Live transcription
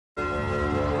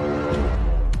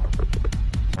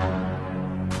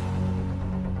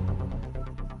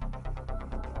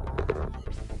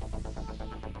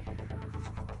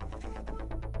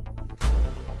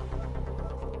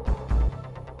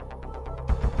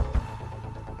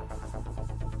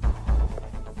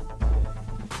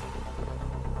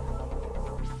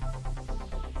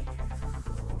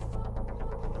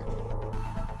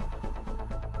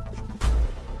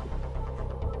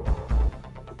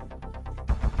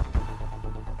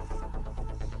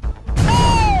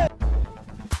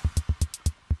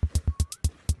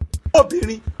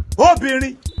obìnrin,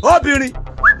 obìnrin, obìnrin.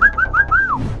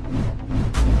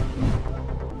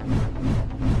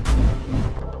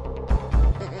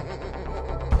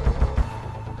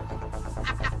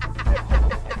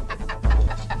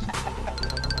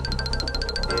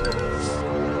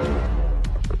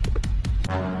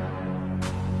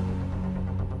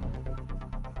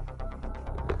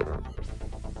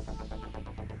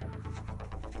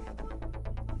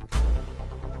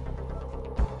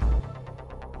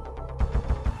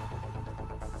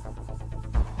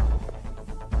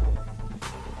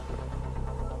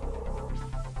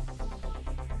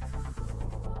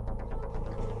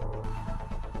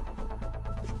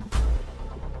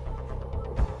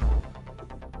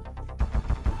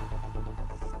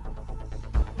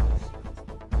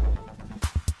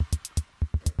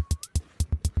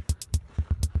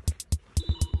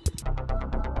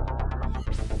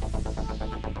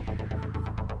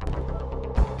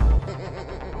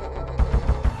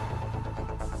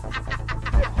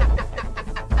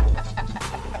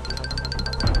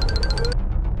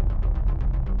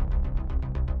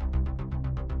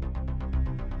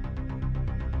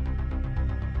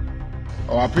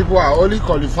 Our people are only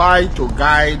qualified to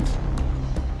guide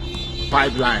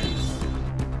pipelines.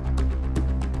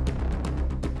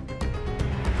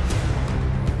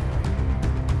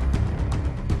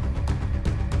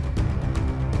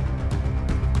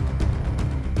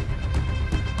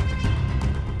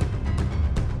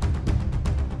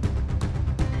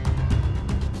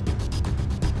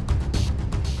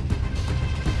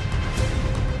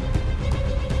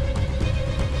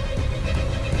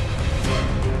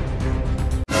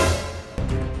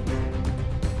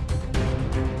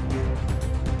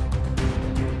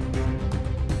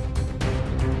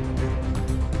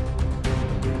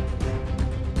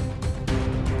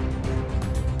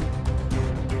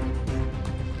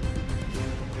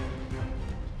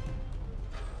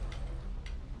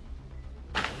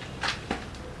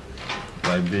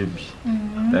 My baby,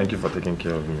 thank you for taking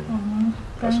care of me.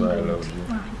 That's why I love you.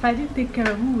 If I didn't take care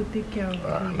of you, who would take care of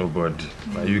you? Nobody.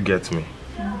 Now you get me.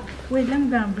 Wait, let me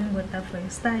go and bring water for you.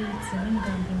 Start eating. Let me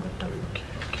go and bring water for you.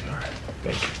 Okay, alright.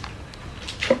 Thank you.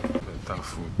 Better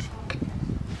food.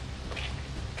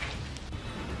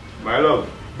 My love,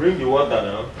 bring the water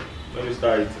now. Let me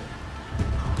start eating.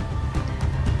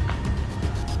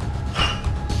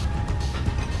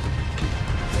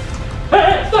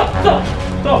 Hey,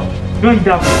 stop! Don't eat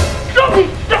that food.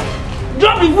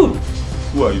 Drop the food.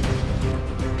 Who are you?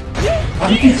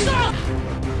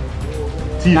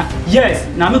 Yes,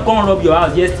 now me come rob your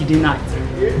house yesterday night.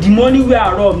 The money where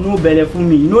I rob no belle for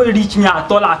me. You no reach me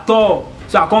at all.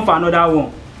 So I come for another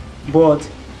one. But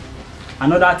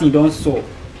another thing don't solve.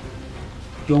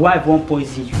 Your wife won't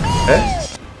poison you. Eh?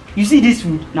 You see this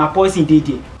food? Now poison dey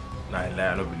there. Nah,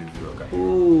 I don't believe you, okay?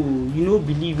 Oh, you no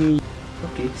believe me.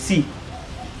 Okay, see.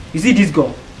 You see this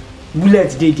girl?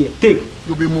 Bullet dey there. Take.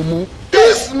 You be mumu.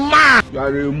 This man! You are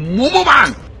a mumu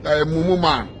man! You are a mumu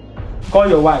man. Call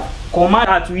your wife. Command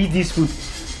her to eat this food.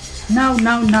 Now.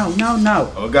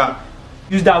 Okay.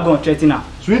 Use that gun, threaten her.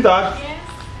 Sweetheart? Yes?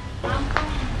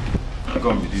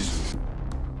 Come with this food.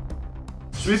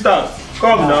 Sweetheart,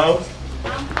 come now.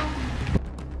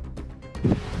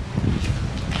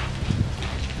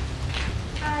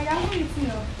 I'm not eating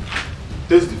it.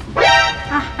 Taste the food.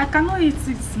 I cannot eat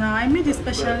it now. I made it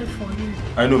specially for you.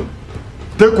 I know.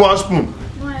 Take one spoon.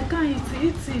 No, I can't eat it.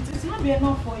 Eat it. It's not be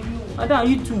enough for you. Madam,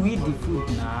 you two eat the food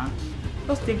now.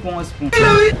 Just take one spoon.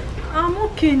 I'm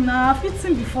okay now. I've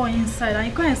eaten before inside and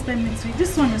you can't expect me to eat.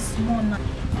 This one is small now.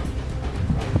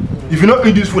 If you don't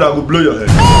eat this food, I will blow your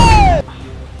head.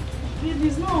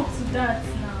 It's not up to that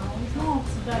now. It's not up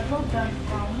to that. Drop that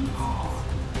down.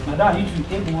 Madam, you two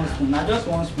take one spoon. Now just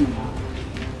one spoon now.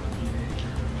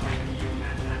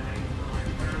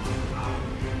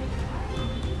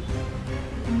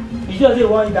 You just say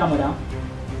one eat that, madam.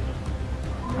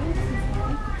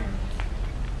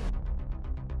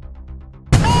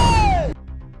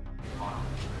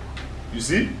 You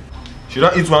see? She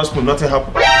don't eat one spoon, nothing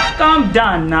happen. Calm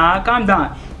down now, calm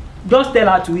down. Just tell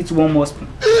her to eat one more spoon.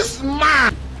 This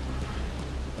man!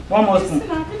 One more spoon.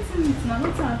 Listen, I'm eating it now.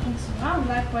 Nothing happens to me. I would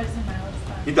like poison my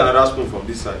husband. Eat another spoon from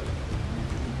this side.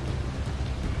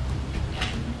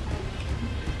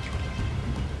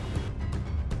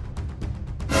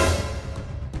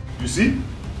 You see?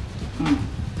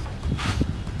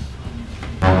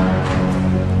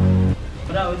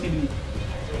 Madam, what you do?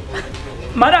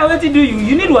 Madam, what you do?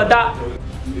 You need water.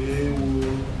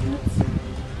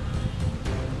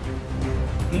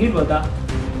 You need water.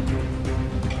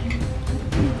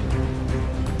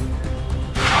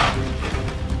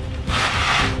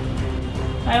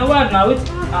 My wife now,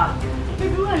 wait.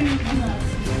 Baby, why are you looking at me?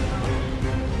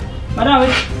 Madam,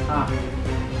 wait.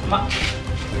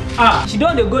 She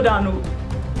don't dey go down, no.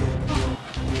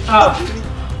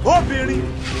 Obìnrin.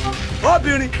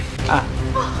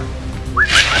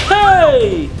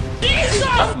 Hey!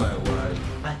 That's my wife.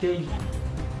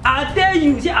 I tell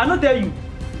you. See, I not tell you.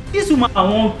 This woman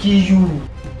won't kill you.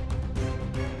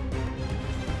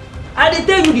 I dey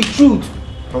tell you the truth.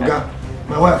 Oga,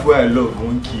 my wife who I love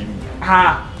won't kill me.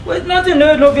 Wait, nothing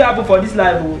no fit happen for this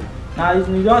life. Now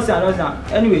you don't say another.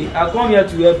 Anyway, I come here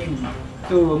to help you.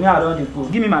 So me I don't dey go.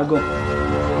 Give me my gun.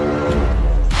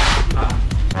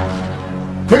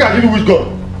 Make I give you which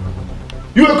gun?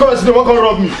 You will come and sit down, come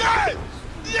rob me. No.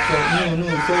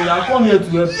 So I come here to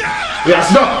help you. Yeah,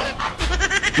 sit down.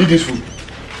 Eat this food.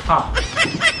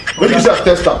 Let me see a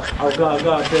tester. Oga,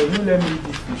 abeg, no let me eat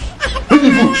this food. Eat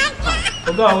the food.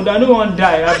 Oga, I no wan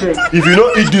die, abeg. If you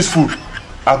don't eat this food,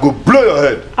 I go blow your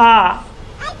head.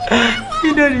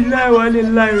 You don't lie,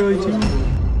 one lie, Roger.